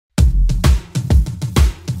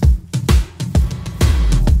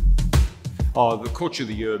Oh, the Coach of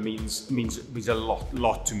the Year means a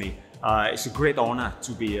lot to me. It's a great honour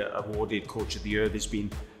to be awarded Coach of the Year. There's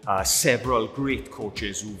been several great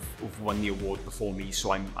coaches who've won the award before me,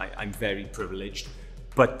 so I'm very privileged.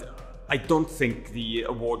 But I don't think the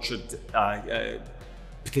award should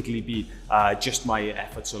particularly be just my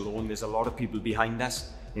efforts alone. There's a lot of people behind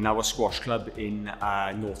us in our squash club in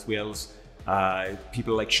North Wales.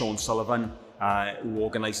 People like Sean Sullivan, who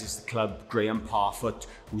organises the club, Graham Parfoot,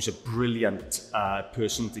 who's a brilliant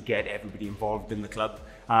person to get everybody involved in the club.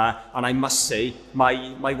 And I must say,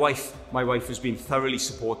 my wife has been thoroughly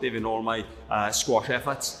supportive in all my squash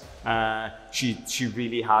efforts. She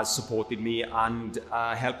really has supported me and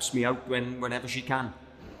helps me out whenever she can.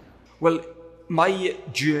 Well, my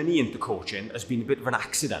journey into coaching has been a bit of an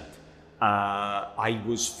accident. I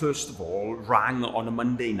was first of all rang on a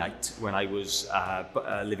Monday night when I was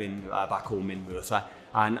living back home in Merthyr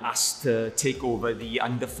and asked to take over the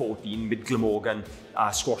under-14 Mid Glamorgan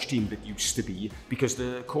squash team that used to be, because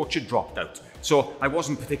the coach had dropped out. So I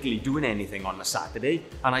wasn't particularly doing anything on a Saturday,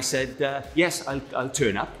 and I said, yes, I'll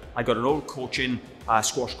turn up. I got an old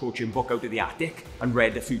squash coaching book out of the attic and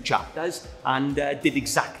read a few chapters and did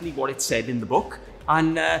exactly what it said in the book.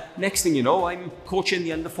 And next thing you know, I'm coaching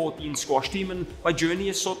the under-14 squash team, and my journey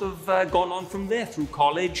has sort of gone on from there through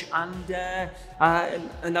college and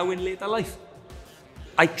now in later life.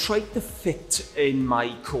 I tried to fit in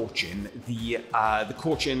my coaching the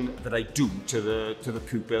coaching that I do to the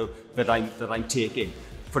pupil that I'm taking.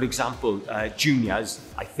 For example, juniors,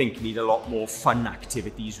 I think, need a lot more fun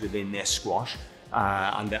activities within their squash.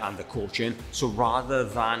 And the coaching. So rather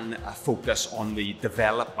than focus on the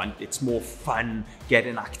development, it's more fun,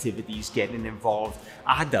 getting activities, getting involved.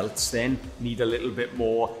 Adults then need a little bit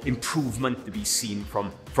more improvement to be seen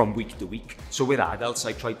from week to week. So with adults,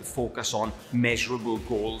 I try to focus on measurable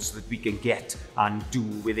goals that we can get and do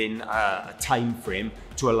within a time frame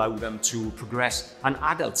to allow them to progress. And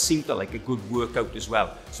adults seem to like a good workout as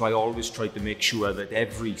well. So I always try to make sure that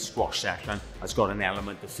every squash session has got an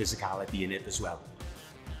element of physicality in it as well.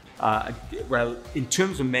 Well, in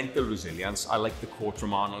terms of mental resilience, I like the quote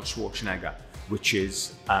from Arnold Schwarzenegger, which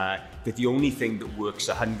is that the only thing that works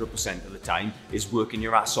 100% of the time is working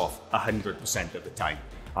your ass off 100% of the time.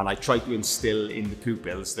 And I try to instill in the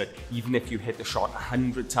pupils that even if you hit a shot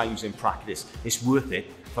 100 times in practice, it's worth it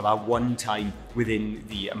for that one time within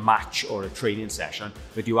the match or a training session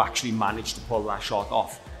that you actually manage to pull that shot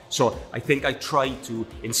off. So I think I try to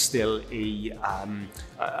instill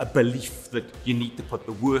a belief that you need to put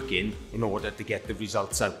the work in order to get the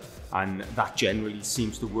results out. And that generally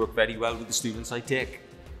seems to work very well with the students I take.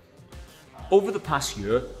 Over the past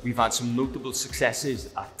year, we've had some notable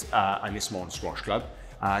successes at Ynys Squash Club.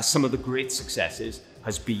 Some of the great successes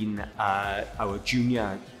has been our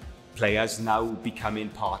junior players now becoming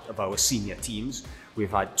part of our senior teams.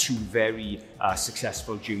 We've had two very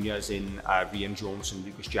successful juniors in Rian Jones and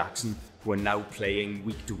Lucas Jackson, who are now playing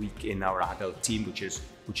week to week in our adult team, which is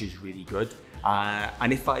really good.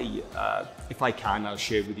 And if I can, I'll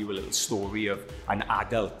share with you a little story of an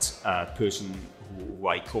adult person who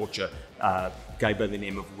I coach, a guy by the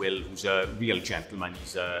name of Will, who's a real gentleman.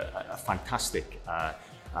 He's a fantastic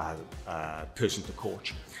person to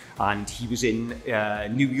coach. And he was in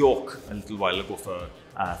New York a little while ago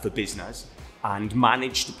for business, and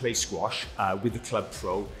managed to play squash with the club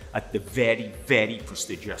pro at the very, very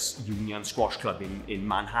prestigious Union Squash Club in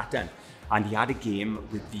Manhattan. And he had a game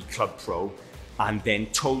with the club pro, and then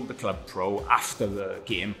told the club pro after the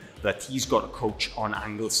game that he's got a coach on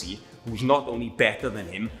Anglesey who's not only better than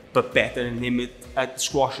him, but better than him at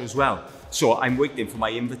squash as well. So I'm waiting for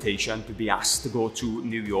my invitation to be asked to go to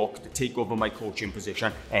New York to take over my coaching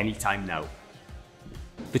position anytime now.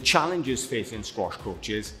 The challenges facing squash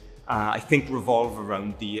coaches, I think, revolve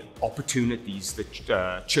around the opportunities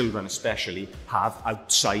that children especially have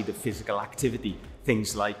outside of physical activity.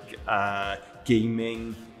 Things like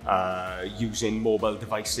gaming, using mobile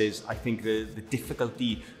devices. I think the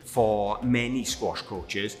difficulty for many squash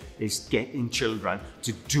coaches is getting children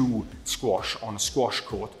to do squash on a squash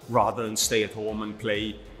court rather than stay at home and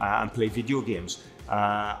play video games.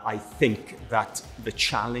 I think that the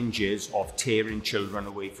challenges of tearing children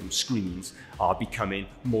away from screens are becoming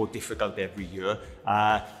more difficult every year,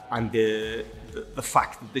 and the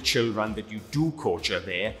fact that the children that you do coach are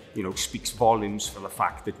there, speaks volumes for the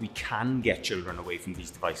fact that we can get children away from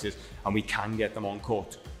these devices and we can get them on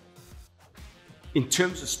court. In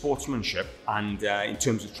terms of sportsmanship and in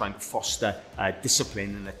terms of trying to foster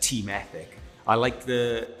discipline and a team ethic, I like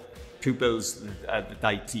the pupils that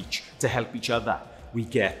I teach to help each other. We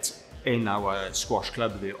get in our squash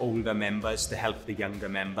club, the older members to help the younger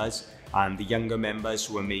members, and the younger members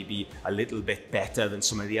who are maybe a little bit better than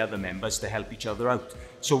some of the other members to help each other out.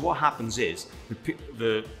 So what happens is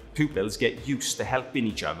the pupils get used to helping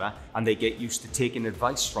each other, and they get used to taking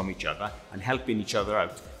advice from each other and helping each other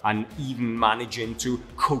out, and even managing to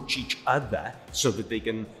coach each other so that they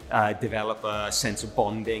can develop a sense of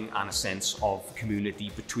bonding and a sense of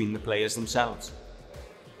community between the players themselves.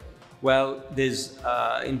 Well, there's,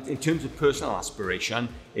 in terms of personal aspiration,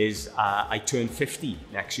 I turn 50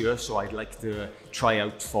 next year, so I'd like to try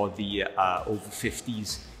out for the over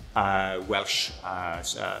 50s Welsh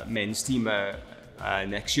men's team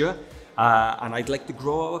next year, and I'd like to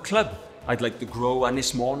grow our club. I'd like to grow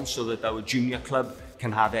Ynys Môn so that our junior club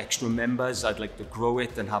can have extra members. I'd like to grow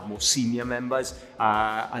it and have more senior members,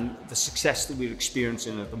 and the success that we're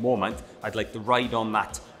experiencing at the moment, I'd like to ride on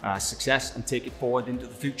that success and take it forward into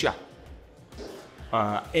the future.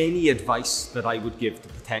 Any advice that I would give to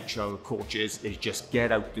potential coaches is just get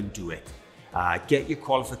out and do it. Get your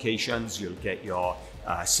qualifications, you'll get your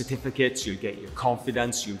certificates, you'll get your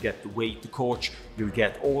confidence, you'll get the way to coach, you'll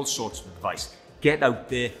get all sorts of advice. Get out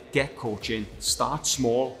there, get coaching, start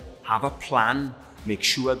small, have a plan, make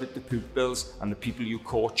sure that the pupils and the people you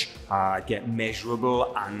coach get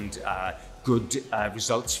measurable and good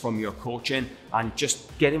results from your coaching, and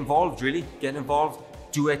just get involved, really, get involved.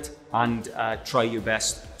 Do it, and try your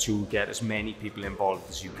best to get as many people involved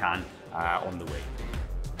as you can on the way.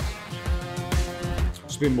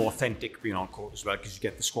 It's a bit more authentic being on court as well, because you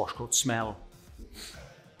get the squash court smell.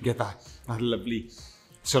 You get that lovely,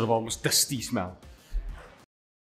 sort of almost dusty smell.